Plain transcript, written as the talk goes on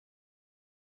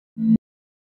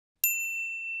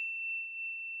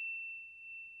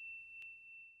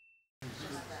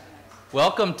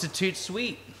Welcome to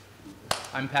ToutSuite.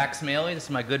 I'm Pax Mahle. This is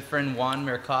my good friend Juan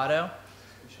Mercado.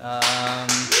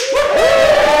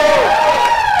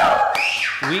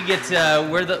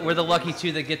 We're the lucky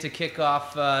two that get to kick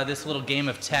off this little game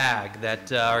of tag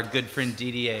that our good friend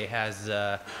Didier has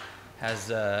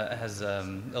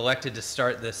elected to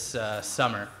start this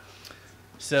summer.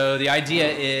 So the idea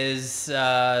is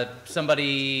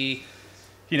somebody,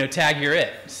 tag you're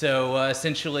it. So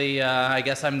essentially, I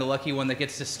guess I'm the lucky one that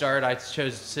gets to start. I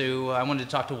wanted to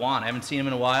talk to Juan. I haven't seen him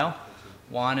in a while.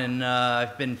 Juan and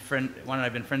I've been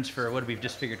friends for, what have we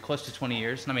just figured, close to 20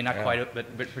 years. I mean, not quite,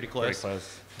 but pretty close. Pretty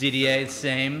close. Didier, the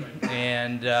same.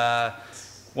 And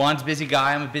Juan's a busy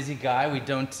guy. I'm a busy guy. We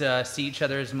don't see each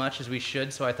other as much as we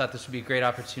should, so I thought this would be a great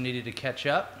opportunity to catch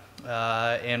up.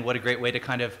 And what a great way to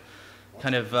kind of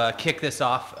kick this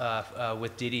off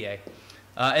with Didier.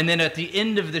 And then at the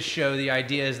end of the show, the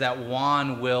idea is that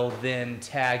Juan will then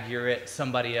tag you're it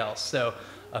somebody else. So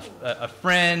a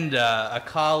friend, a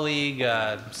colleague,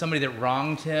 somebody that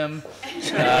wronged him.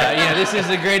 This is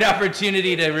a great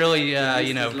opportunity to really,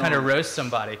 kind of roast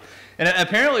somebody. And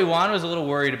apparently Juan was a little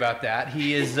worried about that.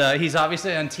 He's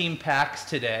obviously on Team Pax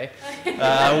today,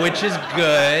 which is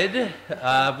good.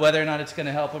 Whether or not it's going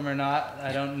to help him or not,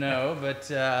 I don't know.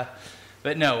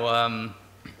 But no,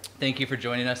 thank you for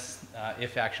joining us,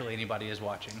 if actually anybody is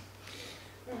watching.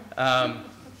 That's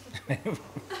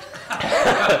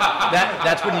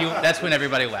when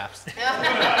everybody laughs.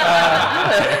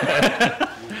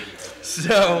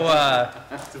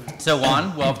 So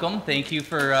Juan, welcome. Thank you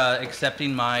for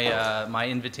accepting my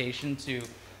invitation to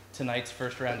tonight's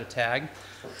first round of tag.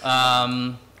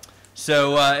 I'm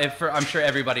sure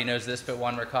everybody knows this, but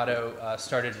Juan Mercado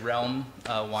started Realm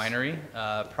Winery.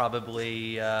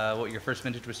 Probably your first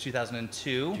vintage was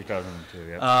 2002. 2002,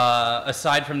 yeah.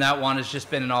 Aside from that, Juan has just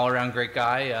been an all-around great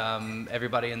guy.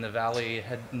 Everybody in the Valley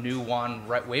knew Juan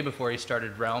way before he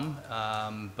started Realm.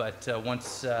 But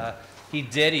once he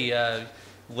did, he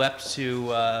leapt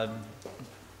to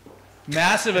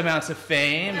massive amounts of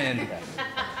fame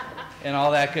and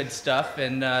all that good stuff.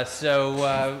 And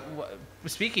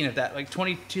speaking of that,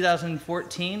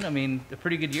 2014, I mean, a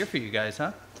pretty good year for you guys,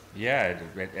 huh? Yeah,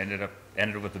 it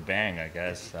ended with a bang, I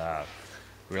guess.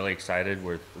 Really excited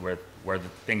where the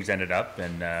things ended up,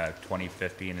 and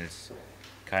 2015 is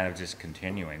kind of just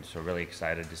continuing. So really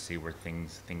excited to see where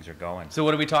things are going. So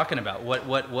what are we talking about? What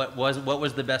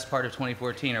was the best part of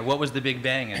 2014, or what was the big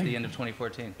bang at the end of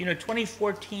 2014?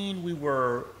 2014 we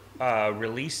were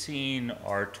releasing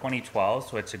our 2012,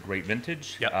 so it's a great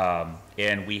vintage. Yep.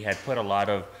 And we had put a lot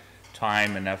of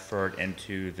time and effort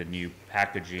into the new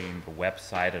packaging, the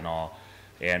website and all.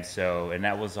 And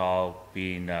that was all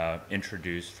being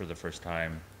introduced for the first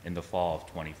time in the fall of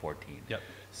 2014. Yep.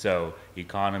 So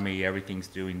economy, everything's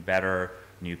doing better,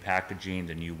 new packaging,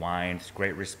 the new wines,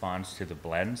 great response to the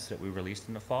blends that we released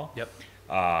in the fall. Yep.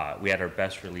 We had our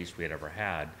best release we had ever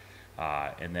had.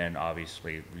 And then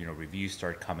obviously, reviews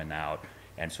start coming out,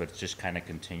 and so it's just kind of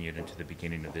continued into the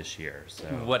beginning of this year. So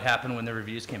what happened when the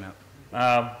reviews came out?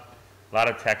 A lot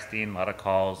of texting, a lot of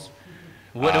calls.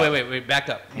 Wait, back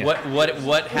up. Yeah.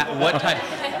 What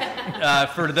type?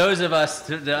 For those of us,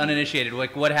 the uninitiated,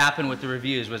 what happened with the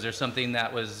reviews? Was there something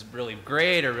that was really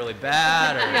great or really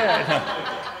bad?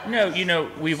 Or? No,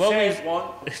 we've always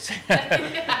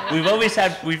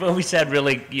had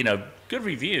really good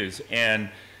reviews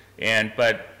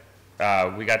but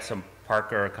we got some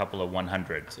Parker, a couple of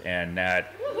 100s, and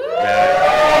that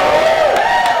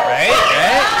right?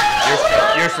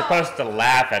 You're supposed to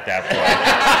laugh at that point.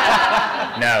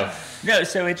 No.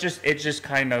 So it just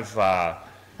kind of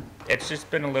it's just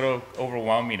been a little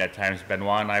overwhelming at times.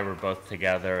 Benoit and I were both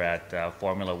together at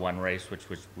Formula One race, which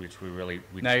we really.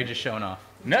 Now you're just showing off.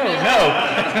 No,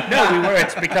 we were.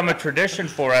 It's become a tradition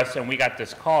for us, and we got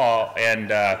this call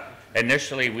and.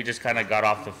 Initially, we just kind of got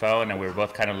off the phone, and we were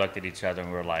both kind of looked at each other, and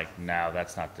we were like, "No,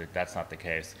 that's not the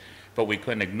case." But we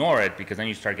couldn't ignore it because then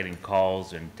you start getting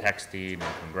calls and texting and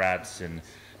congrats, and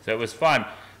so it was fun.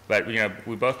 But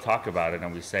we both talk about it,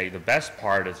 and we say the best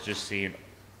part is just seeing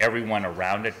everyone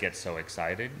around it get so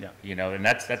excited. Yeah. And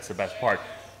that's the best part.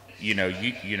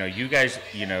 You guys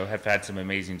have had some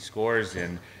amazing scores,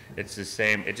 and it's the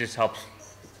same. It just helps.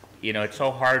 It's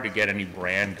so hard to get any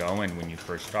brand going when you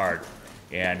first start.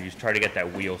 And you try to get that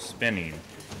wheel spinning,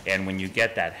 and when you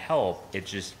get that help, it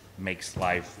just makes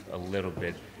life a little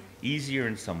bit easier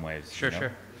in some ways.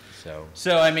 Sure.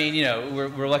 So I mean, you know,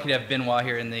 we're lucky to have Benoit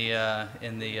here in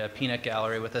the peanut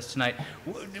gallery with us tonight.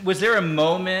 Was there a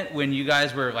moment when you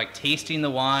guys were like tasting the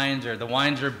wines, or the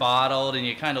wines are bottled, and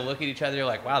you kind of look at each other, you're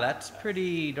like, wow, that's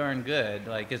pretty darn good?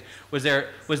 Like, was there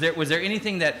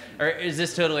anything that, or is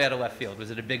this totally out of left field?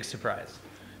 Was it a big surprise?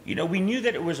 You know, we knew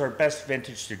that it was our best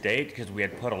vintage to date because we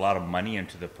had put a lot of money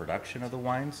into the production of the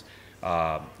wines.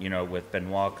 You know, with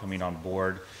Benoit coming on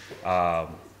board,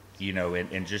 you know,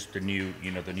 and just the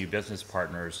new business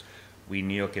partners, we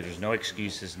knew, okay, there's no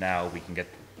excuses now. We can get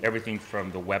everything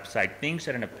from the website. Things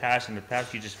that in the past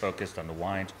you just focused on the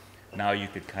wines. Now you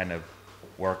could kind of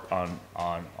work on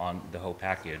the whole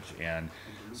package. And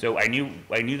so I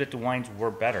knew that the wines were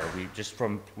better. We just,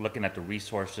 from looking at the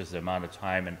resources, the amount of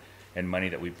time and money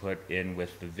that we put in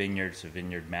with the vineyards, the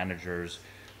vineyard managers,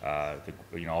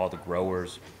 you know, all the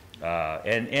growers,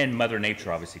 and Mother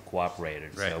Nature obviously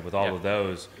cooperated. Right. So with all of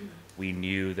those, we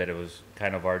knew that it was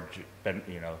kind of our,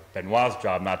 you know, Benoit's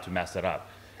job not to mess it up.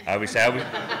 I always say,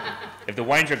 if the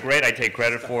wines are great, I take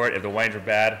credit for it. If the wines are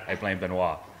bad, I blame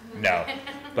Benoit. No,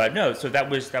 but no. So that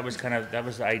was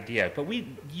the idea. But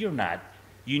you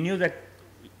knew that,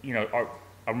 you know,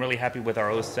 I'm really happy with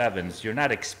our 07s. You're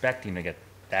not expecting to get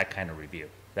that kind of review.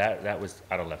 That was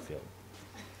out of left field.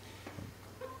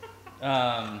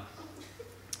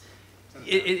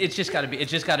 It's just got to be.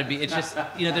 It's just,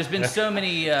 you know, there's been so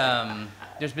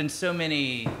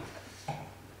many.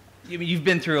 You've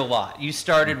been through a lot. You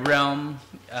started Realm.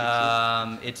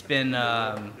 It's been,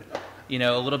 you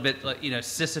know, a little bit like, you know,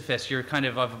 Sisyphus. You're kind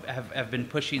of have been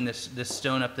pushing this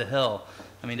stone up the hill.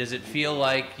 I mean, does it feel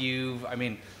like you've? I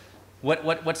mean,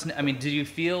 I mean, do you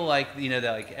feel like, you know,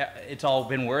 that like it's all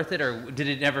been worth it, or did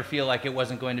it never feel like it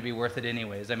wasn't going to be worth it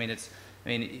anyways? I mean,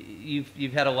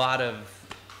 you've had a lot of.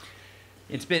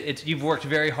 You've worked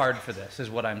very hard for this, is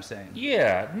what I'm saying.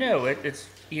 Yeah, no, it's,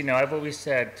 you know, I've always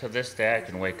said, to this day, I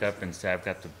can wake up and say I've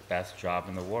got the best job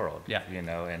in the world. Yeah. You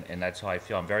know, and that's how I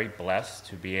feel. I'm very blessed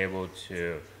to be able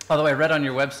to. Although I read on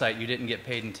your website you didn't get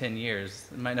paid in 10 years.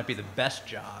 It might not be the best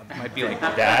job. It might be like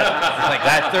that. Like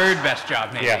that third best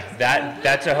job, maybe. Yeah,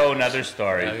 that's a whole nother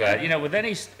story. Okay. But, you know, with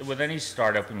any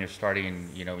startup, when you're starting,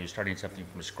 you know, when you're starting something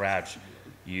from scratch,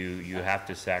 you have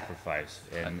to sacrifice,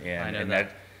 and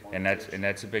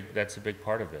that's a big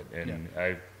part of it. And yeah.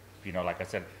 I've, you know, like I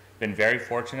said, been very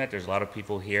fortunate. There's a lot of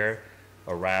people here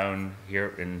around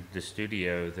here in the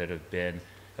studio that have been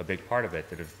a big part of it,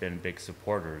 that have been big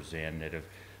supporters, and that have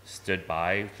stood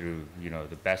by through, you know,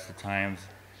 the best of times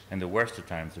and the worst of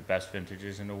times, the best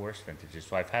vintages and the worst vintages.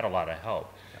 So I've had a lot of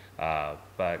help.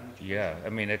 But yeah, I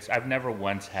mean, I've never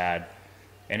once had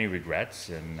any regrets,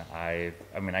 and I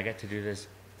mean, I get to do this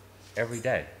every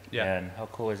day. Yeah. And how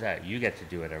cool is that? You get to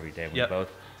do it every day. We both.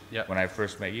 Yep. When I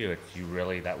first met you, you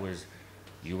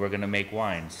were going to make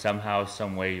wine somehow,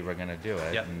 some way. You were going to do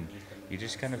it, and you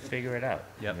just kind of figure it out.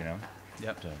 You know.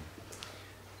 Yep. So.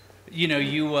 You know,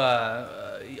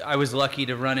 I was lucky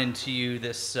to run into you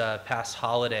this past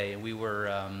holiday. We were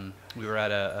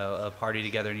at a party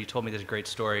together, and you told me this great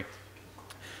story.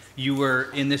 You were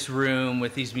in this room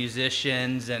with these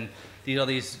musicians and all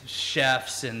these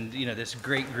chefs, and, you know, this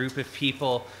great group of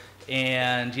people,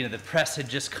 and, you know, the press had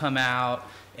just come out,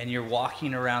 and you're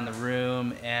walking around the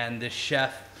room, and the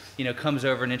chef, you know, comes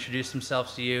over and introduced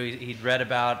himself to you. He'd read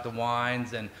about the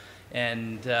wines, and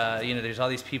you know, there's all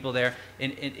these people there,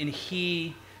 and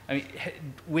he, I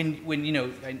mean, when you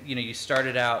know, you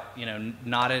started out, you know,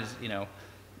 not as, you know,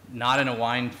 not in a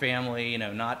wine family, you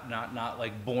know, not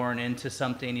like born into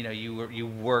something, you know, you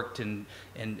worked and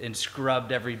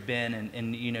scrubbed every bin,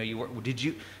 and you know, did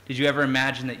you ever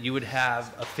imagine that you would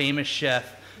have a famous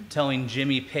chef telling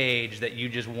Jimmy Page that you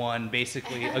just won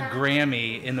basically a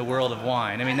Grammy in the world of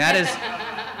wine? I mean,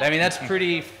 that's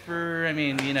pretty, I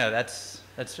mean, you know,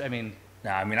 I mean.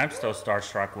 No, I mean, I'm still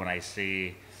starstruck when I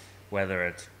see whether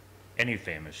it's any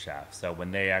famous chef. So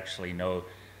when they actually know,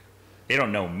 they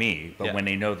don't know me, but when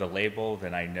they know the label,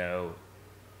 then I know,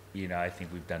 you know, I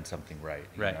think we've done something right.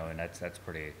 You know, and that's a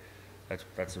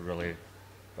really,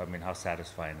 I mean, how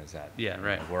satisfying is that? Yeah,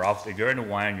 right. We're off. If you're into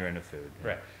wine, you're into food.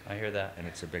 Right. I hear that. And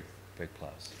it's a big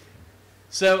plus.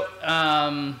 So,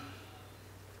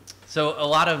 so a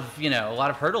lot of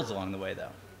hurdles along the way,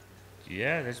 though.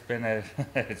 Yeah, it's been a.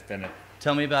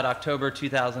 Tell me about October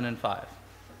 2005.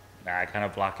 I kind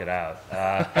of block it out.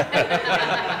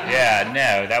 Yeah,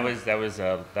 no, that was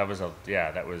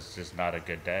just not a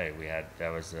good day.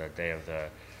 That was the day of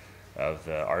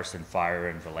the arson fire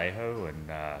in Vallejo, and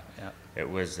it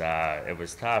was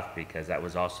tough because that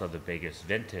was also the biggest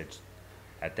vintage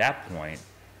at that point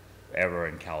ever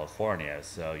in California.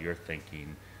 So you're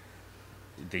thinking,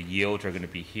 the yields are going to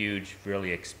be huge,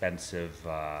 really expensive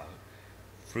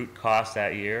fruit costs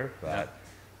that year. But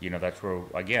that's where,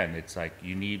 again, it's like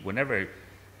you need, whenever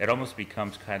it almost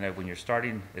becomes kind of, when you're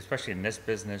starting, especially in this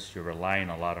business, you're relying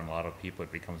a lot on a lot of people.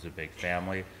 It becomes a big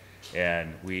family.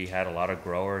 And we had a lot of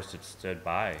growers that stood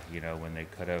by, when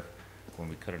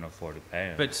we couldn't afford to pay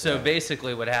them. But so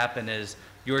basically what happened is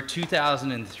your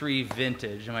 2003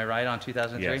 vintage, am I right on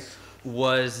 2003? Yes.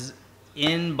 Was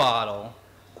in bottle,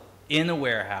 in a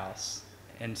warehouse,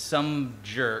 and some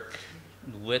jerk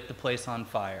lit the place on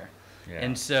fire. Yeah.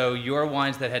 And so your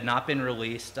wines that had not been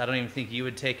released, I don't even think you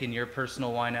had taken your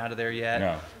personal wine out of there yet.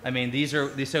 No. I mean,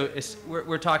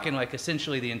 we're talking like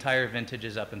essentially the entire vintage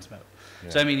is up in smoke. Yeah.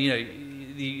 So I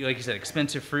mean, like you said,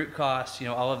 expensive fruit costs,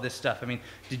 all of this stuff. I mean,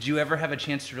 did you ever have a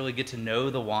chance to really get to know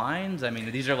the wines? I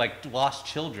mean, these are like lost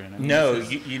children. I mean, no,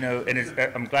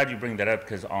 and I'm glad you bring that up,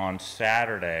 because on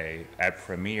Saturday at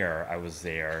Premiere, I was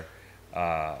there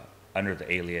under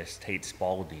the alias Tate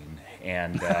Spalding,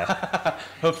 and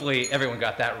hopefully everyone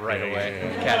got that right away.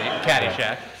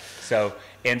 Caddyshack. So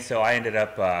I ended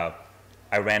up.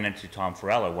 I ran into Tom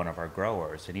Farella, one of our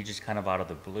growers, and he just kind of out of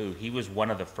the blue. He was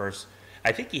one of the first.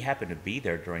 I think he happened to be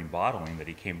there during bottling that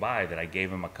he came by, that I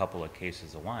gave him a couple of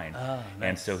cases of wine. Oh, nice.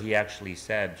 And so he actually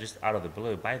said, just out of the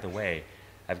blue, by the way,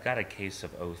 I've got a case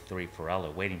of 03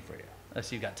 Farella waiting for you. Oh,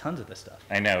 so you've got tons of this stuff.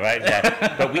 I know, right?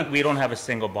 Yeah. But we don't have a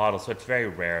single bottle, so it's very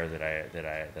rare that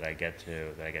I get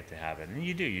to have it. And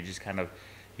you do. You just kind of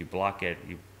block it.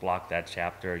 You block that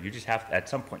chapter. You just have to, at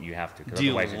some point you have to. Do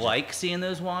you like seeing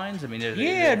those wines? I mean,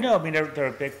 they're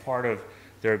a big part of.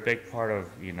 They're a big part of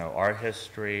our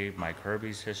history, Mike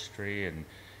Herbie's history, and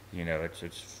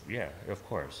it's yeah, of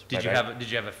course. Did you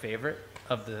have a favorite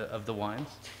of the wines?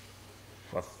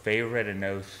 A favorite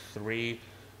in 03,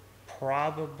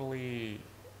 probably.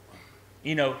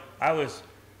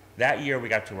 That year we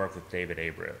got to work with David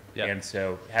Abreu, yep. And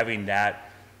so having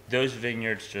those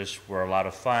vineyards just were a lot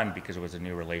of fun because it was a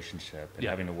new relationship, and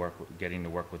yep. getting to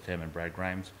work with him and Brad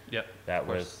Grimes. Yep. That's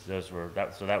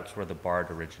where the Bard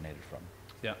originated from.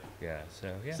 Yeah. Yeah.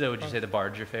 So yeah. So would you say the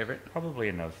Bard's your favorite? Probably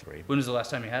in 03. When was the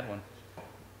last time you had one?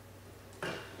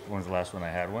 When was the last one I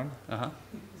had one? Uh-huh.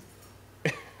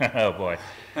 Oh boy.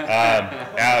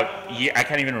 I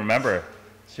can't even remember.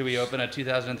 Should we open a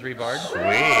 2003 Bard? Sweet.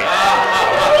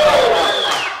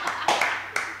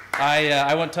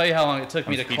 I won't tell you how long it took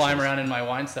me to climb around in my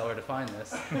wine cellar to find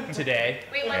this today.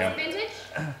 Wait, what's the vintage?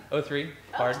 03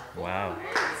 Bard. Wow.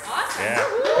 Awesome. Yeah.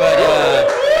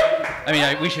 But I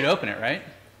mean, we should open it, right?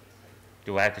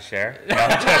 Do I have to share?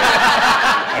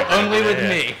 Only with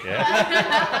me.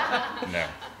 Yeah. No.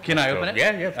 Can I open it?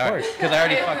 Yeah, of course. Because I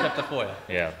already fucked up the foil.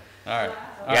 Yeah. All right.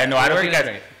 Yeah, no, I don't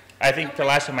think I think the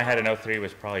last time I had an 03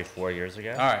 was probably 4 years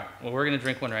ago. All right. Well, we're going to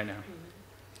drink one right now.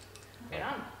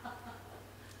 Yeah.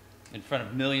 In front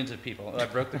of millions of people. I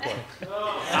broke the cork. Benoit,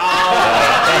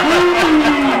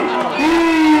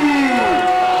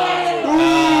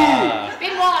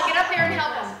 get up there and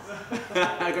help him.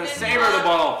 I'm going to savor the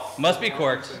bottle. Must be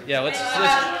corked. Yeah, let's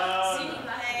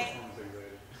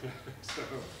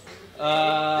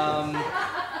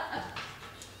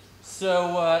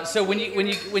so when you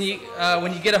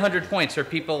get 100 points, are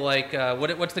people like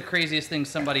what's the craziest thing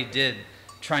somebody did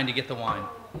trying to get the wine?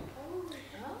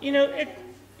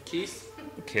 Kiss.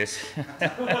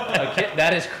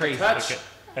 That is crazy. Touch.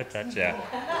 A touch, yeah.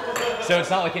 So it's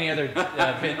not like any other it's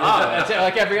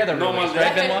like every other release,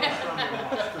 right, Benoit?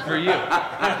 For you.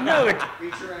 No,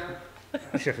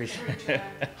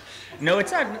 no,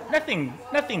 it's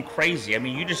nothing crazy. I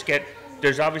mean, you just get.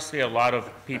 There's obviously a lot of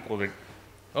people that.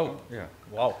 Oh yeah!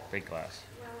 Wow, big glass.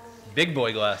 Big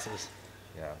boy glasses.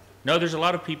 Yeah. No, there's a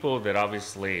lot of people that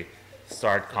obviously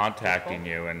start contacting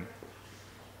you and.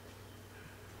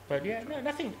 But yeah, no,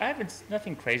 nothing.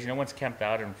 Nothing crazy. No one's camped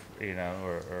out, and You're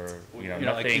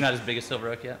nothing. You're not as big as Silver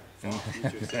Oak yet. What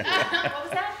was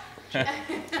that?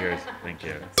 Cheers. Thank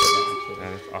you.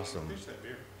 That is awesome.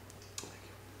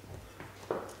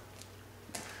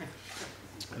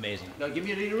 Amazing. No, give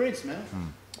me a little rinse,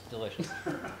 man. Delicious.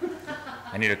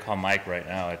 I need to call Mike right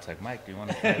now. It's like, Mike, do you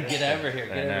want to get over here?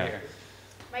 Get over here.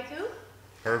 Mike who?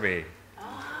 Herbie.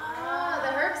 Oh,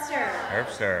 the Herbster.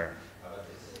 Herbster.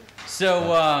 So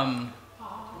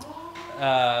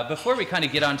before we kind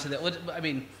of get onto that, I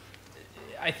mean,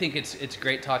 I think it's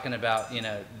great talking about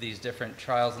these different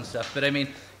trials and stuff. But I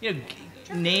mean,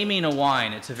 naming a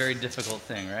wine, it's a very difficult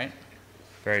thing, right?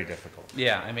 Very difficult.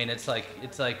 Yeah, I mean, it's like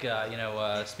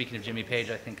speaking of Jimmy Page,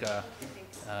 I think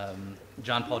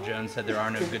John Paul Jones said there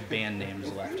are no good band names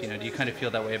left. Do you kind of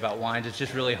feel that way about wines? It's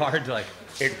just really hard to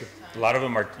A lot of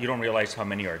them are, you don't realize how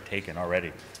many are taken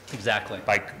already. Exactly.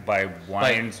 By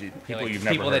wines, people you've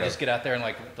never people heard that just get out there and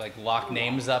like lock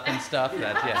names up and stuff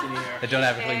that don't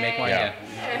actually make wine.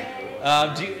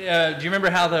 Yeah. Do you remember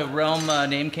how the Realm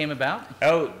name came about?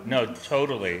 Oh no,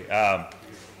 totally.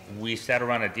 We sat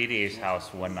around at DDA's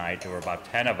house one night. There were about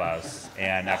 10 of us,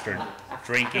 and after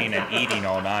drinking and eating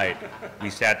all night, we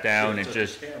sat down and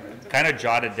just kind of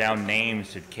jotted down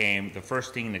names that came. The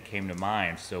first thing that came to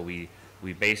mind. So we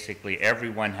basically,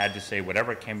 everyone had to say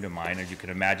whatever came to mind. As you can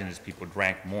imagine, as people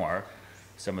drank more,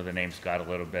 some of the names got a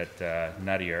little bit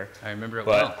nuttier. I remember it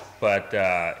well.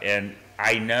 And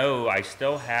I know I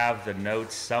still have the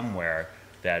notes somewhere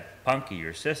that Punky,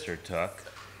 your sister, took.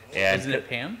 And Wasn't it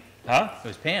Pam? Huh? It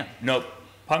was Pam. No,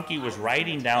 Punky was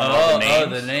writing down all the names. Oh,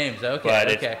 the names. Okay, but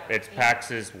okay. It's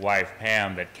Pax's wife,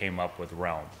 Pam, that came up with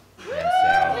Realm. And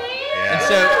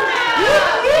so,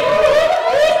 yeah.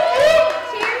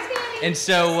 And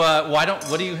so,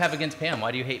 what do you have against Pam?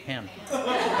 Why do you hate Pam?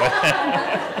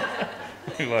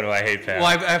 What do I hate, Pam?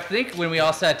 Well, I think when we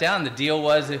all sat down, the deal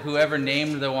was that whoever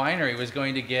named the winery was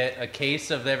going to get a case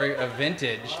of a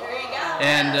vintage. There you go.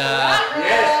 And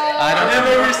I don't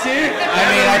never received. I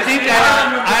mean, I think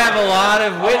I have a lot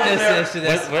of witnesses to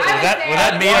this.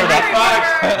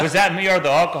 Was that me or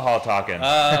the alcohol talking?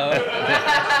 No.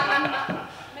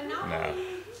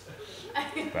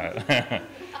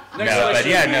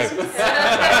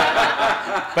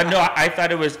 But no, I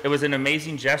thought it was an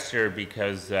amazing gesture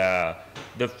because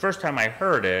the first time I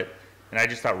heard it, and I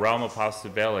just thought Realm of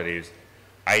Possibilities,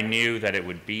 I knew that it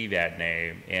would be that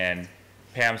name. And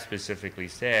Pam specifically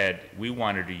said we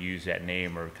wanted to use that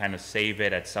name or kind of save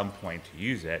it at some point to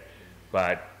use it,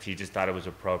 but she just thought it was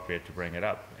appropriate to bring it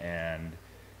up. And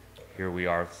here we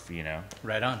are, you know.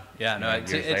 Right on. Yeah. No.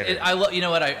 Years you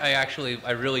know what?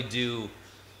 I really do.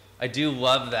 I do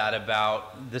love that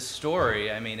about the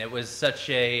story. I mean, it was such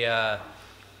a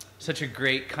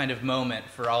great kind of moment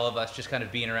for all of us, just kind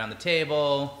of being around the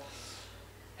table,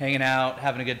 hanging out,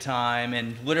 having a good time,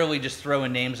 and literally just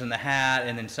throwing names in the hat,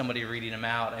 and then somebody reading them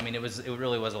out. I mean, it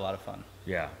really was a lot of fun.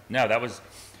 Yeah. No,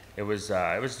 it was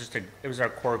our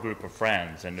core group of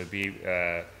friends, and to be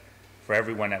for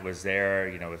everyone that was there,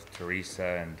 you know, with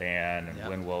Teresa and Dan and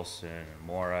Lynn Wilson and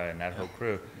Maura and that whole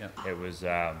crew, it was.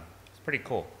 It's pretty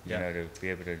cool, you know, to be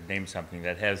able to name something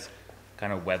that has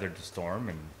kind of weathered the storm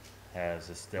and is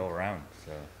still around.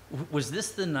 So, was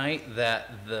this the night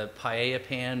that the paella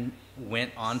pan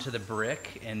went onto the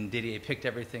brick and Didier picked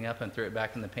everything up and threw it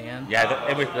back in the pan? Yeah,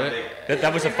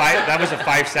 that was a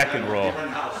 5-second rule.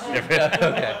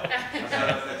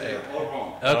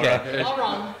 Okay. All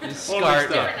wrong.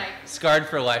 Scarred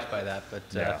for life by that, but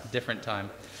different time.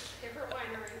 Different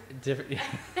winery. Different.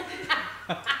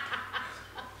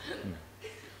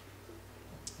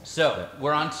 So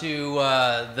we're on to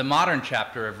the modern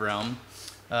chapter of Realm,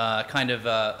 kind of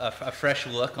a fresh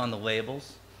look on the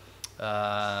labels,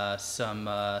 some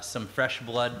fresh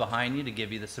blood behind you to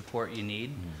give you the support you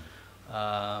need.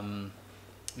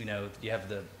 You know, you have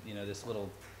this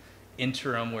little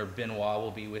interim where Benoit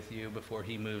will be with you before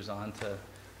he moves on to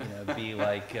be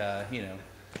like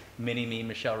mini-me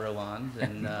Michel Roland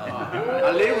and.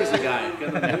 Ali was the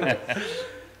guy.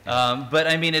 But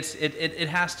I mean, it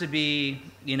has to be,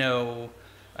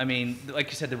 I mean, like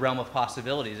you said, the realm of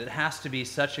possibilities. It has to be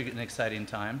such an exciting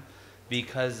time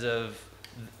because of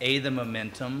A, the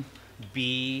momentum,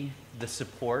 B, the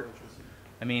support.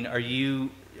 I mean, are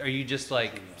you just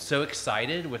like so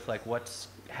excited with like what's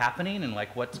happening and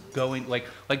like what's going like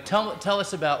tell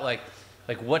us about like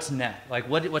what's next, like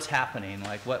what's happening,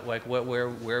 like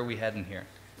where are we heading here?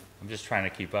 I'm just trying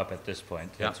to keep up at this point.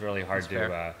 It's really hard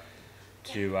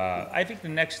I think the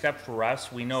next step for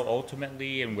us, we know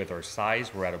ultimately, and with our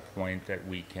size, we're at a point that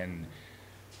we can,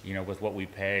 with what we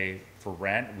pay for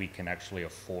rent, we can actually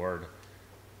afford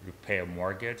to pay a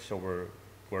mortgage. So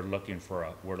we're looking for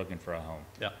a home.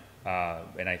 Yeah.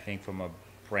 And I think from a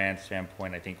brand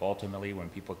standpoint, I think ultimately when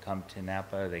people come to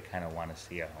Napa, they kind of want to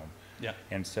see a home. Yeah.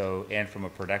 And from a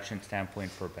production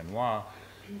standpoint for Benoit,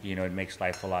 it makes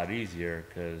life a lot easier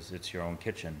because it's your own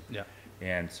kitchen. Yeah.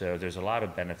 And so there's a lot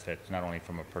of benefits, not only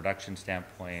from a production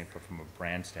standpoint, but from a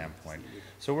brand standpoint.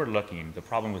 So we're looking. The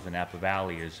problem with the Napa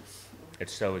Valley is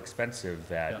it's so expensive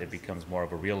that it becomes more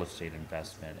of a real estate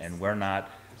investment. And we're not,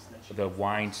 the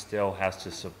wine still has to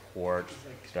support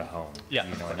the home. Yeah.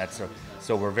 And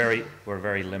so we're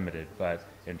very limited, but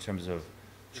in terms of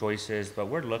choices, but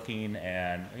we're looking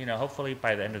and, hopefully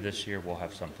by the end of this year, we'll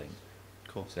have something.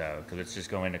 Cool. So, because it's just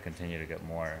going to continue to get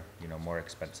more, more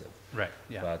expensive. Right.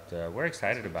 Yeah. But we're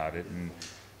excited about it, and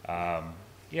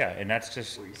Yeah, and that's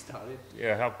just, Where you started.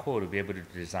 yeah, how cool to be able to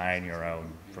design your own,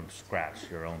 from scratch,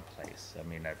 your own place. I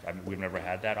mean, we've never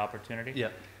had that opportunity. Yeah.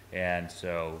 And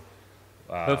so.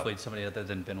 Hopefully somebody other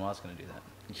than Benoit's going to do that.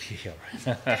 Yeah,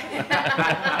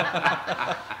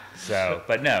 right. So,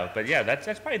 but yeah,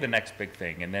 that's probably the next big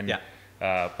thing. And then, Yeah.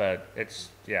 But it's,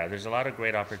 yeah, there's a lot of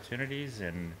great opportunities,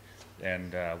 and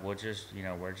we'll just,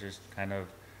 we're just kind of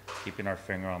keeping our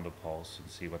finger on the pulse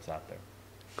and see what's out there.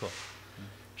 Cool.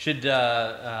 Should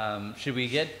we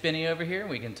get Benny over here?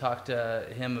 We can talk to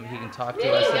him. He can talk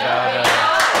to us about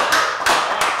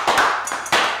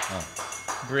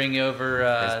bring over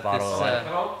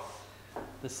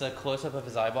this close-up of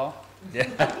his eyeball.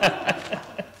 Yeah.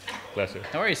 Bless you.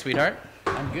 How are you, sweetheart?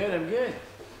 I'm good. I'm good.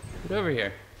 Get over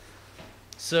here.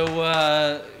 So,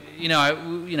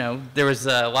 there was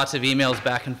lots of emails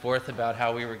back and forth about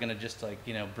how we were going to just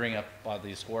bring up all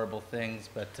these horrible things,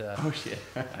 but Oh shit.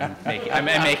 I'm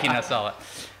making us all up.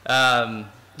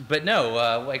 But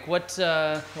no, what's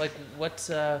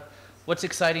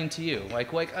exciting to you?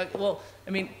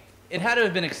 It had to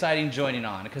have been exciting joining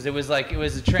on, because it was a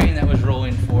train that was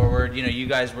rolling forward. You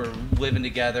guys were living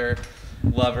together,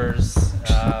 lovers.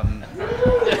 Damn.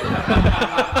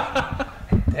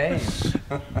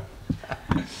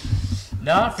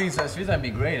 No, things have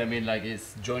been great. I mean,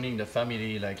 it's joining the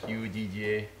family, like you,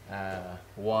 Didier,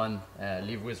 Juan,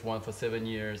 live with Juan for 7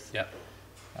 years. Yep.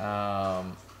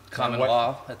 Common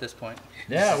law at this point.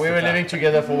 Yeah, we were living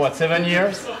together for what, 7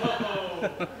 years?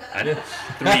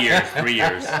 3 years. 3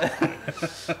 years.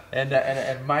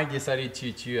 And Mike decided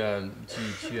to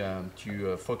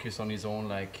focus on his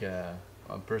own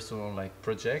on personal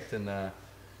project, and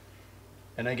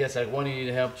I guess I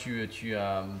wanted help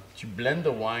to blend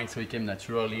the wine so it came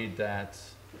naturally, that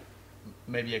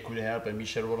maybe I could help, and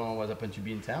Michel Roland was happened to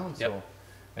be in town. So, Yep.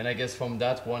 And I guess from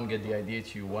that one get the idea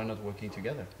to why not working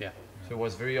together. Yeah. So it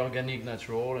was very organic,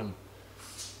 natural, and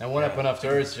what happened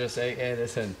after is just say, hey,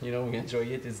 listen, we enjoy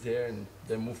it, it's there, and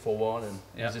then move forward, and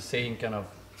it's the same kind of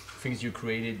things you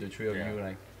created, the three of you,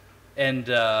 like. And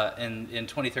in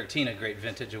 2013, a great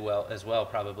vintage as well,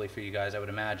 probably for you guys, I would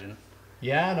imagine.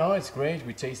 Yeah, no, it's great.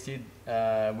 We tasted,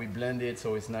 we blended,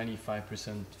 so it's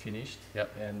 95% finished.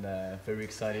 Yep. And very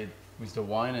excited with the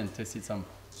wine, and tasted some.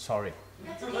 Sorry.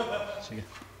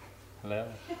 Hello.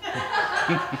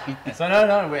 So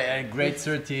no, we had a great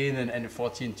 13 and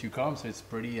 14 to come. So it's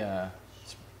pretty. I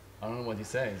don't know what he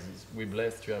says. We're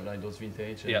blessed to have those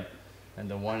vintage. And, and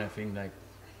the wine, I think, we're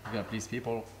gonna please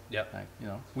people. Yep.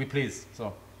 We please.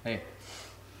 So hey.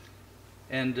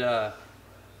 And have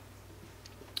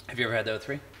you ever had the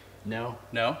 03? No.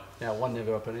 No? Yeah, one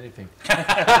never opened anything.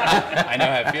 I know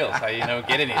how it feels. How you don't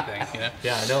get anything,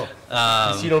 Yeah, I know.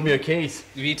 You still owe me a case.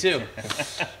 Me too.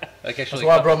 That's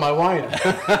why I brought my wine.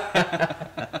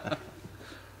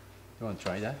 You want to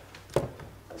try that?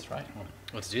 That's right.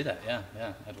 Let's do that. Yeah,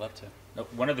 I'd love to.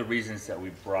 One of the reasons that we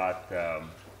brought,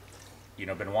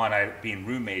 Benoit and I being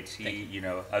roommates, he,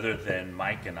 other than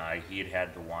Mike and I, he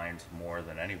had the wines more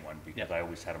than anyone, because I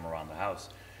always had him around the house.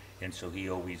 And so he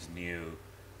always knew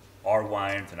our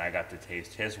wines, and I got to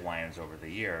taste his wines over the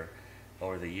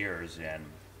years. And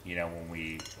when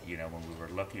we were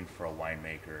looking for a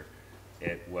winemaker,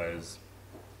 it was,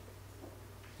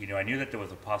 I knew that there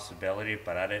was a possibility,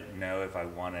 but I didn't know if I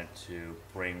wanted to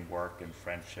bring work and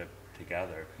friendship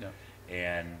together. No.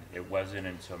 And it wasn't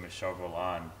until Michel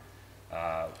Roland,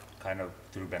 kind of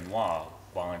through Benoit,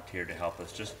 volunteered to help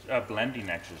us, just a blending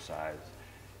exercise.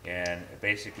 And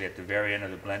basically at the very end of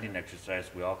the blending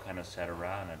exercise, we all kind of sat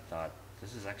around and thought,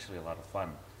 this is actually a lot of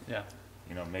fun. Yeah.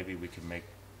 Maybe we can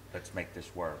let's make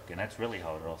this work. And that's really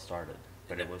how it all started.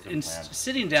 But it wasn't planned.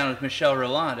 Sitting down with Michel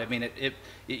Roland, I mean,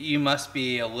 you must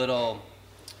be a little,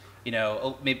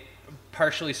 maybe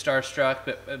partially starstruck,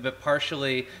 but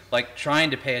partially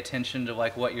trying to pay attention to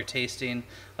what you're tasting.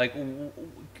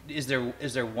 Is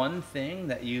there one thing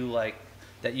that you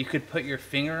that you could put your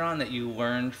finger on that you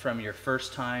learned from your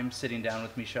first time sitting down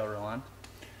with Michel Roland?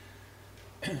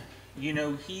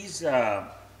 He's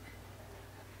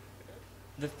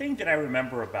the thing that I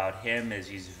remember about him is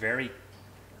he's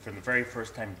from the very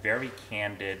first time, very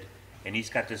candid, and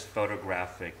he's got this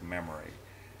photographic memory.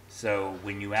 So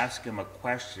when you ask him a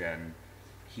question,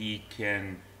 he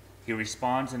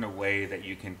responds in a way that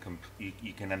you can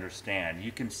understand.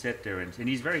 You can sit there and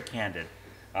he's very candid.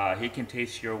 He can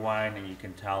taste your wine, and you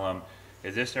can tell him,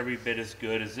 is this every bit as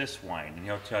good as this wine? And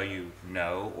he'll tell you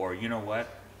no, or you know what?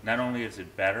 Not only is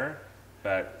it better,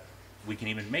 but we can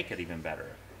even make it even better.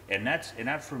 And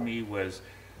that for me was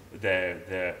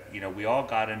we all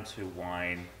got into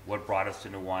wine. What brought us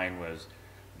into wine was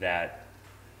that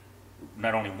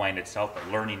not only wine itself, but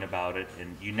learning about it.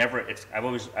 And you never, I've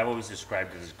always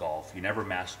described it as golf. You never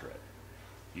master it.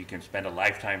 You can spend a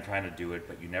lifetime trying to do it,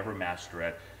 but you never master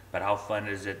it. But how fun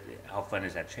is it? How fun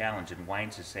is that challenge? And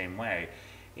wine's the same way.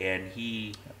 And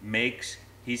he's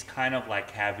kind of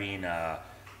like having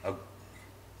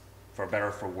for better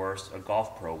or for worse, a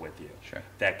golf pro with you. Sure.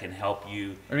 That can help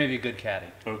you. Or maybe a good caddy.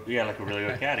 Yeah, like a really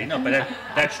good caddy. No, but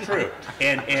that's true.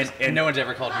 And no one's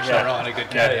ever called Michelle Rowan a good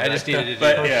caddy. I just needed to do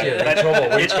but, it. Yeah,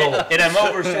 and I'm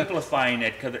oversimplifying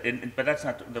it, but that's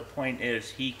not the point. Is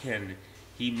he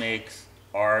makes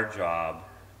our job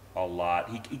a lot.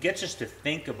 He gets us to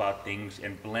think about things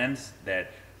and blends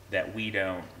that we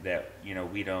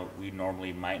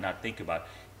normally might not think about.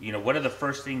 One of the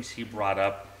first things he brought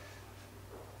up,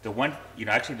 now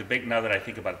that I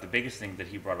think about it, the biggest thing that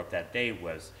he brought up that day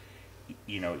was,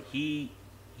 he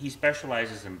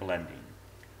specializes in blending.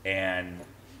 And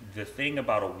the thing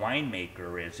about a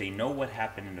winemaker is they know what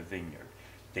happened in the vineyard.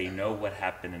 They know what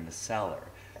happened in the cellar.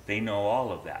 They know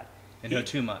all of that. They know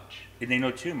too much. They know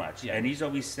too much. Yeah. And he's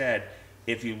always said,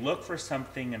 if you look for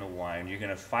something in a wine, you're going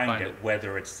to find it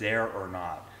whether it's there or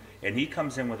not. And he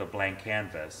comes in with a blank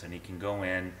canvas, and he can go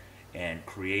in and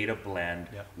create a blend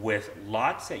with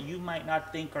lots that you might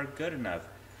not think are good enough,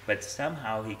 but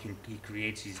somehow he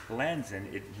creates these blends, and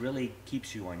it really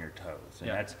keeps you on your toes.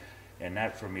 And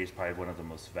that for me is probably one of the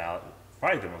most valuable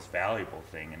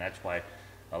thing. And that's why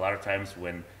a lot of times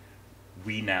when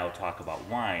we now talk about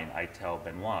wine, I tell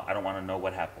Benoit, I don't want to know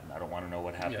what happened. I don't want to know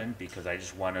what happened because I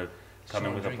just want to come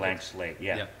in with a blank slate.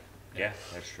 Yeah,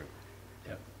 that's true.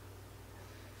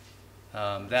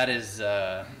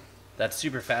 Yeah. That's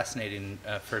super fascinating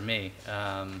for me.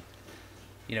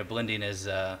 Blending is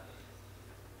one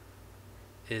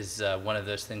of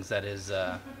those things that is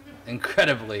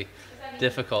incredibly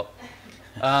difficult.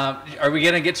 Are we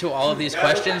going to get to all of these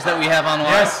questions that we have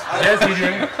online? Yes,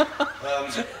 Adrian.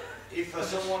 If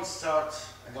someone want to start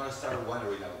a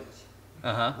winery nowadays,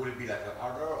 would it be like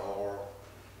harder or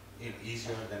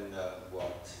easier than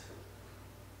what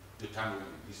the time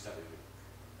you started with?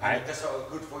 That's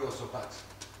good for you also, Pax.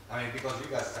 Because you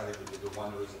guys started with the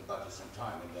wineries about the same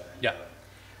time.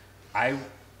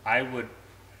 I would.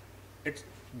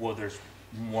 There's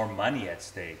more money at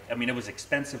stake. It was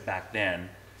expensive back then.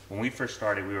 When we first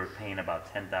started, we were paying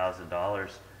about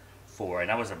 $10,000 for, and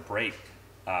that was a break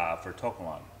for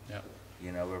Tokelon. Yeah.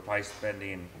 We were probably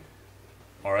spending,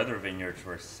 our other vineyards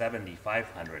were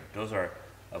 $7,500. Those are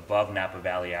above Napa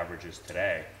Valley averages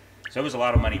today. So it was a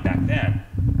lot of money back then.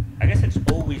 I guess it's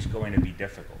always going to be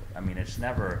difficult. It's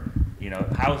never,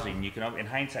 housing, in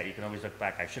hindsight, you can always look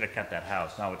back, I should have kept that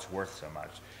house, now it's worth so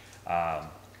much.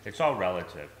 It's all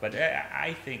relative, but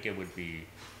I think it would be,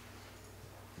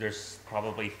 there's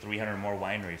probably 300 more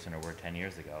wineries than there were 10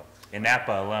 years ago, in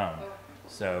Napa alone.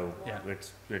 So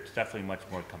it's definitely much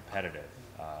more competitive.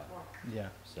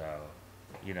 So,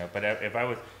 but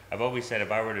I've always said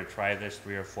if I were to try this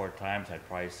 3 or 4 times, I'd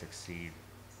probably succeed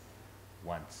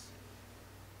once.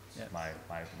 That's my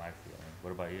feeling.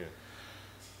 What about you?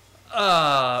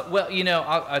 I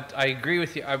agree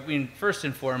with you. First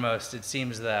and foremost, it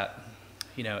seems that,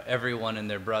 everyone and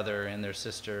their brother and their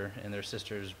sister and their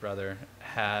sister's brother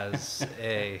has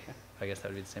I guess that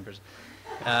would be the same person,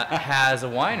 has a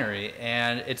winery,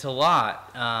 and it's a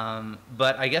lot.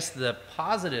 But I guess the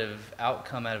positive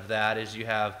outcome out of that is you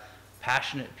have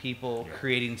passionate people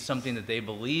creating something that they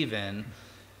believe in.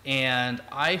 And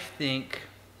I think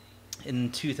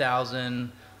in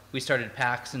 2000, we started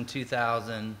Pax in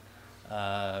 2000.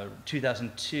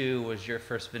 2002 was your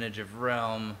first vintage of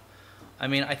Realm.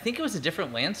 I think it was a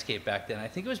different landscape back then. I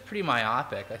think it was pretty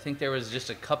myopic. I think there was just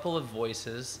a couple of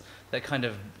voices that kind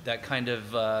of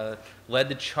led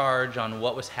the charge on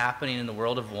what was happening in the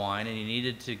world of wine, and you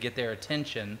needed to get their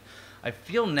attention. I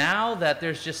feel now that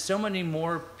there's just so many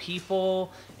more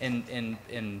people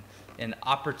and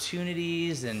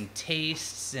opportunities and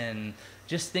tastes and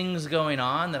just things going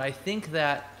on that I think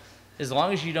that as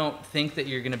long as you don't think that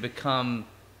you're going to become,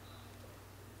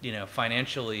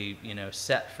 financially,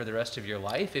 set for the rest of your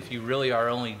life, if you really are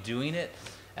only doing it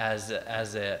as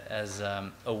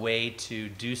a way to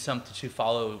do something, to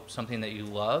follow something that you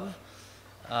love,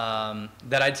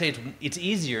 that I'd say it's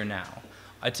easier now.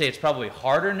 I'd say it's probably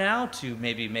harder now to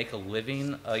maybe make a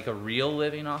living, like a real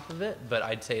living off of it, but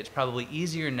I'd say it's probably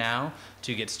easier now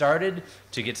to get started,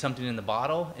 to get something in the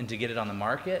bottle, and to get it on the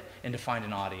market, and to find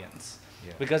an audience.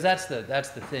 Yeah. Because that's the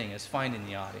thing, is finding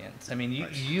the audience.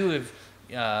 You have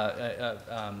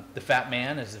the Fat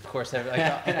Man is, of course,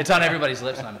 it's on everybody's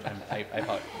lips, and I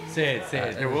apologize. Say it.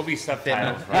 There will be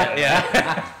subtitles, right?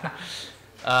 Yeah.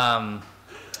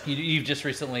 You've just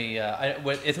recently,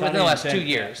 it's within the last 2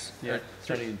 years. Yeah.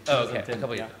 Oh, okay, a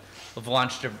couple years. We've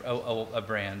launched a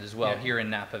brand as well here in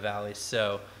Napa Valley.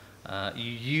 So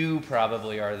you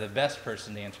probably are the best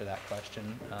person to answer that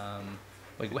question.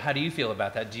 Like, how do you feel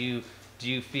about that? Do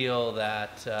you feel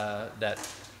that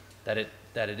that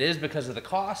it is because of the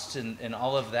costs and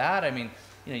all of that? I mean,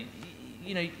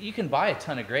 you can buy a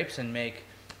ton of grapes and make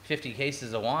 50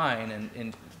 cases of wine,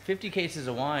 and 50 cases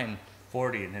of wine.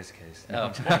 40 in his case. Oh.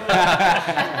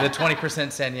 The 20%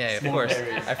 Saignée, of course.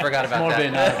 Berries. I forgot about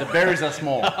that. The berries are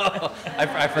small.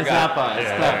 I forgot.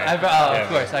 Of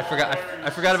course, I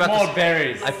forgot about small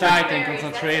berries. Tight and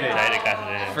concentrated.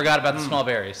 I forgot about the small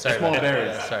berries. Sorry. Small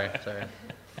berries. Sorry.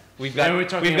 We've got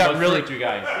really, you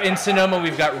guys. in Sonoma,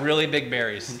 we've got really big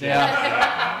berries.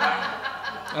 Yeah.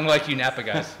 Unlike you Napa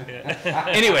guys.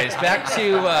 Anyways, back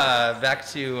to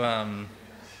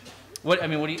what do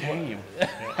you? Damn.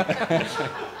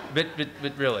 But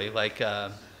really, like,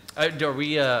 are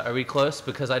we close?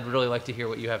 Because I'd really like to hear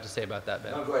what you have to say about that,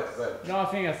 Ben. No, go ahead. No, I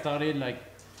think I started like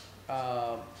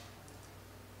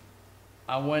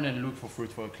I went and looked for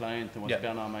fruit for a client. It was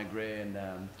Bernard Magret,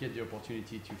 and get the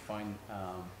opportunity to find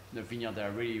the vineyard that I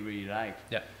really like.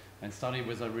 Yeah. And started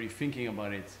without really thinking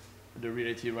about it. The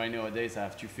reality right nowadays, I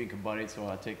have to think about it, so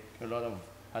I take a lot of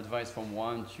advice from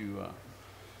Juan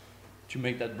to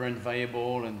make that brand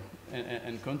viable and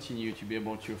continue to be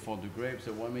able to afford the grapes,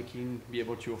 the winemaking, be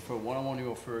able to offer what I want to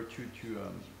offer to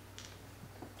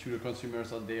the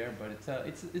consumers out there. But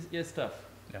it's tough.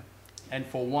 Yeah. And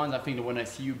for one, I think that when I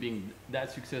see you being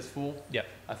that successful,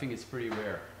 I think it's pretty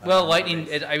rare. Well, lightning.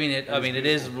 It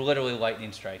is literally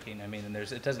lightning striking. I mean, and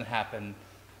it doesn't happen.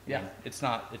 Yeah. I mean, it's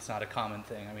not a common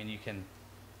thing. I mean, you can.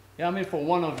 Yeah, I mean, for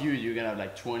one of you, you're gonna have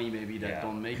like 20 maybe that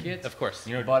don't make it. Of course.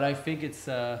 But I think it's,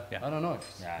 I don't know.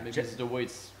 Maybe it's the way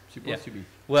it's supposed to be.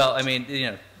 Well, I mean,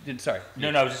 sorry. No,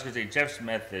 I was just gonna say, Jeff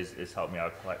Smith has helped me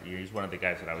out quite. He's one of the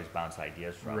guys that I always bounce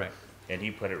ideas from. Right. And he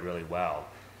put it really well.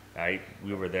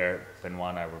 We were there, Benoit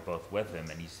and I were both with him,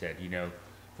 and he said,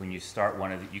 when you start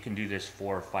you can do this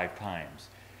 4 or 5 times.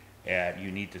 And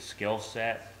you need the skill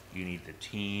set, you need the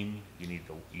team, you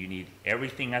need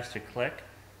everything has to click.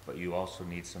 But you also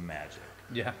need some magic.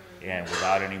 Yeah. And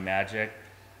without any magic,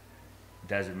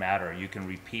 doesn't matter. You can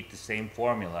repeat the same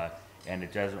formula, and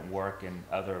it doesn't work in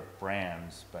other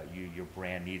brands. But your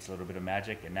brand needs a little bit of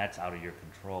magic, and that's out of your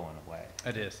control in a way.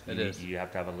 It is. You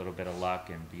have to have a little bit of luck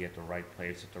and be at the right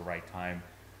place at the right time,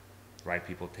 right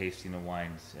people tasting the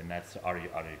wines, and that's out of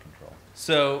your control.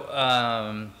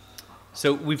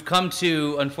 So we've come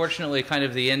to, unfortunately, kind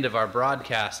of the end of our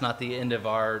broadcast, not the end of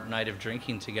our night of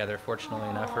drinking together, fortunately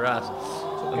enough for us.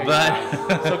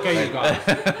 It's okay, you guys.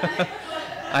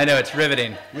 I know, it's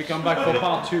riveting. We come back for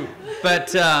part 2.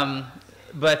 But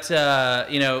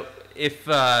if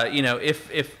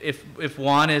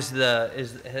Juan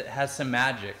has some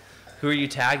magic, who are you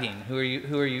tagging? Who are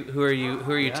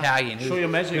you tagging? Show your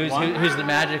magic, who's the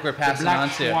magic we're passing on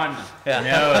to? Yeah.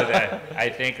 No, I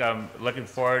think I'm looking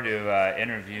forward to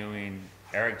interviewing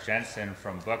Eric Jensen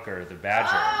from Booker, the Badger.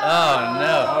 Oh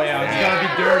no! Oh yeah, it's gonna be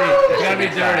dirty. It's gonna be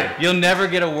dirty. You'll never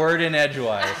get a word in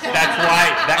edgewise.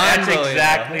 That's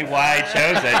exactly why I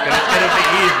chose it, because it's gonna be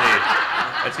easy.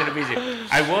 It's going to be easy.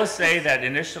 I will say that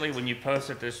initially when you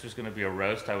posted this was going to be a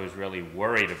roast, I was really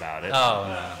worried about it. Oh,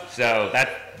 no. So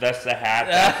that's the hat,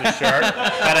 that's the shirt.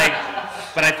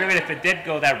 But I figured if it did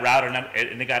go that route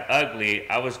and it got ugly,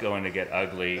 I was going to get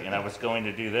ugly, and I was going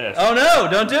to do this. Oh, no,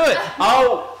 don't do it.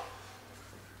 Oh!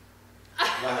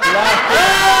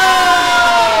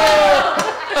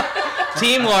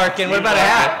 Team Larkin, what about a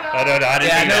hat? I don't know. I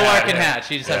didn't yeah, no Larkin hat.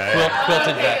 She just had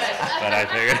quilted vest. But I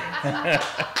figured.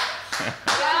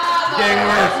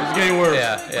 It's getting worse.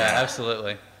 Yeah,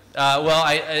 absolutely. Well,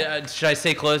 should I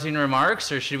say closing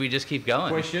remarks, or should we just keep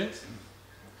going? Questions?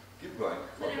 Keep going.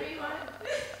 Whatever you want.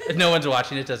 If no one's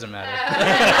watching, it doesn't matter.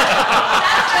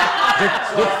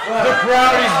 The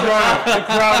crowd is drunk. The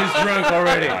crowd is drunk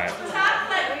already. Talk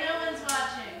like no one's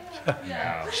watching.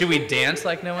 No. Should we dance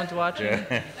like no one's watching?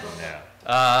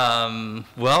 No.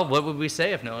 Well, what would we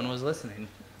say if no one was listening?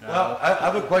 Well, I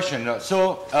have a question.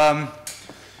 So,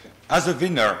 as a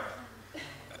Vintner,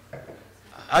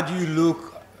 how do you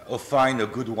look or find a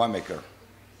good winemaker?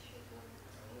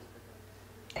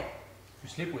 You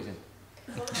sleep with him.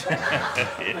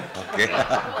 Okay.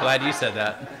 Glad you said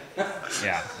that.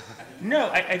 Yeah. No,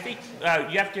 I think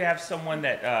you have to have someone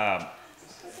that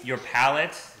your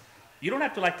palates, you don't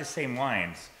have to like the same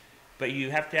wines, but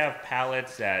you have to have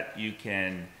palates that you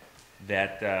can, you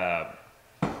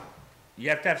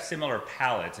have to have similar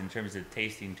palates in terms of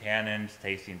tasting tannins,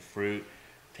 tasting fruit,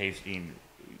 tasting,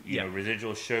 you know,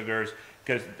 residual sugars.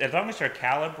 because as long as they're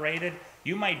calibrated,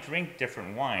 you might drink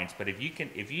different wines, but if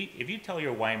you tell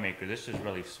your winemaker this is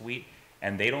really sweet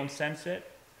and they don't sense it,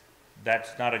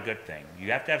 that's not a good thing.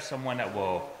 You have to have someone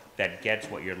that gets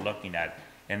what you're looking at.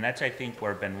 And that's, I think,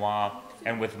 where Benoit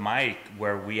and with Mike,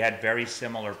 where we had very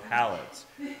similar palates.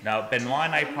 Now, Benoit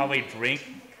and I probably drink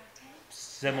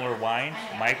similar wines.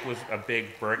 Mike was a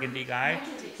big Burgundy guy,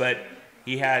 but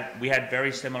we had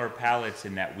very similar palates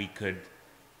in that we could,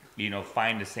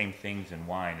 find the same things in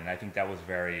wine. And I think that was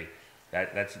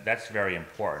that's very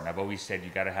important. I've always said you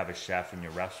got to have a chef in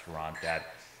your restaurant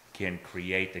that can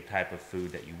create the type of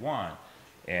food that you want,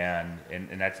 and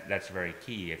that's very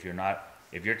key. If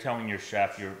you're telling your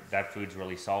chef that food's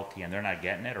really salty and they're not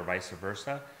getting it, or vice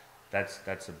versa,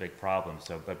 that's a big problem.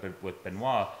 So, but with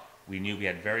Benoit, we knew we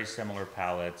had very similar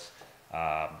palates,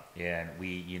 and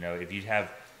if you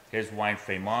have his wine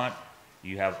Fremont,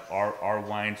 you have our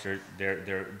wines.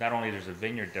 They're not only there's a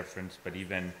vineyard difference, but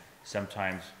even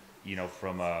sometimes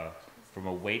from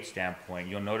a weight standpoint,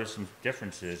 you'll notice some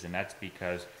differences, and that's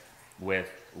because with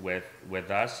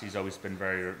us, he's always been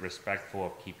very respectful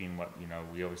of keeping what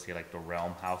we always say, like the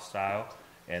realm house style,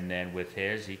 and then with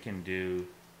his, he can do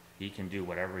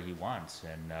whatever he wants,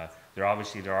 and there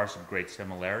are some great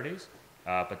similarities,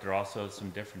 but there are also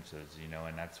some differences,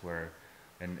 and that's where,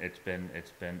 and it's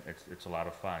a lot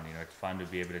of fun. It's fun to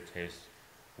be able to taste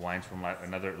wines from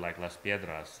like Las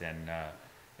Piedras,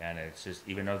 and it's just,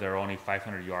 even though they're only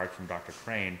 500 yards from Dr.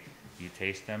 Crane, you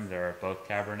taste them, they're both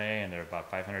Cabernet and they're about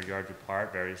 500 yards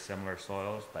apart, very similar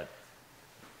soils, but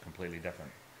completely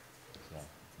different. So.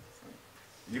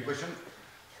 Any question?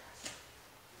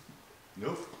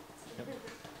 No?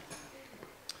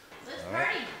 Let's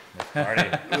party. Let's party.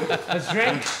 Let's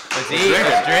drink. Let's eat.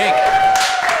 Let's drink.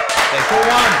 Thanks for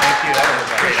one. Thank you. That was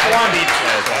great. Are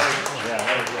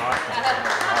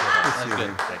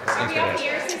we up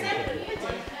here, Susan?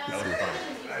 That was fun.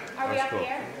 Are we up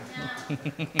here?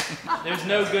 There's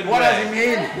no good What does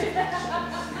way. it mean?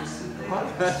 What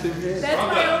does it mean?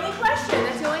 That's my only question.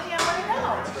 That's the only thing I want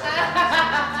to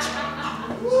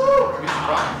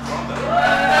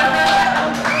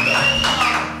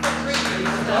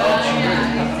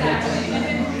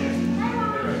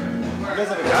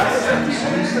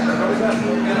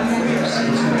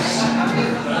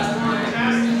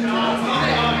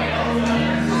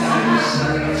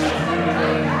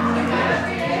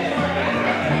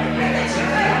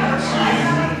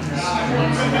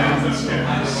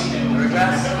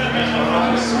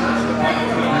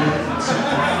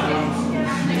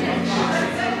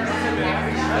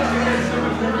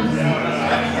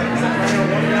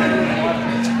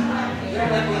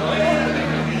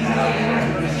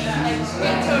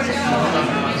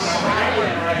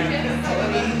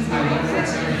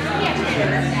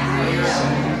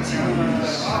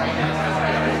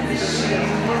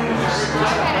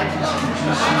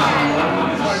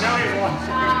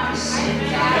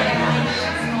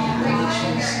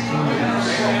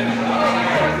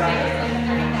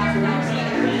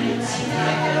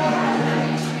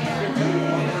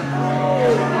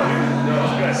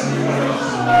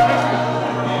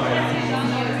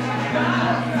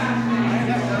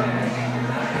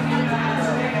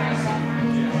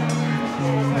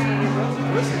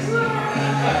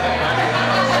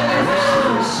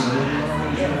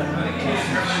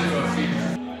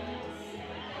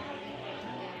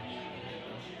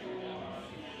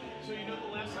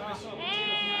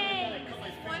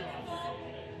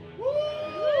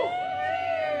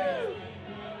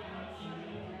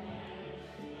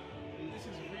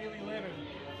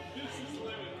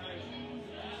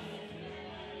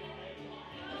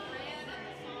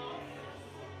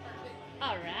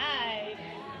All right.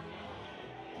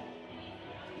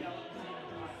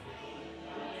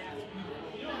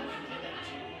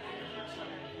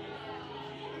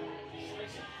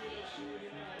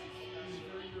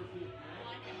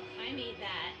 I made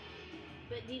that,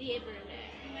 but Didier burned it.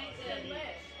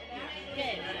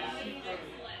 Good.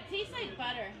 Tastes like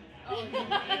butter. Oh,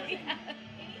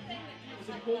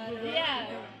 yeah.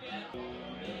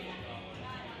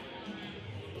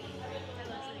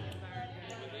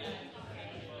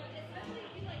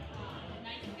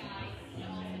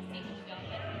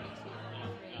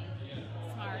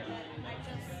 Smart. I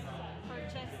just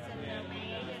purchased a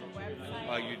domain and website.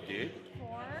 Oh, you did?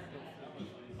 For,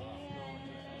 and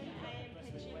I am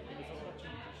pitching it.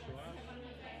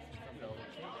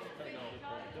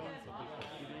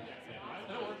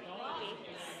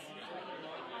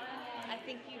 I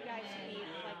think you guys need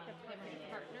like the perfect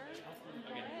partner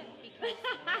for it because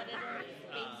editors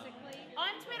basically.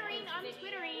 I'm twittering.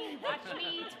 Watch me,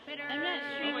 Twitter. I'm not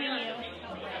streaming you.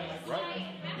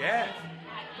 Yeah.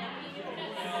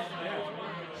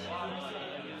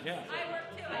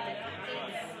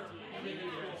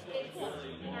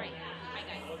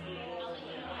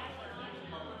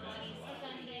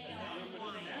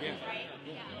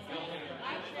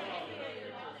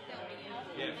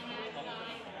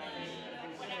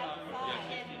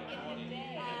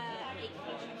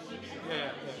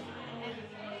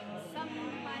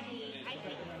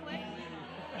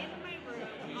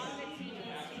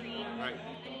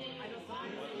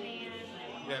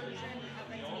 Yeah.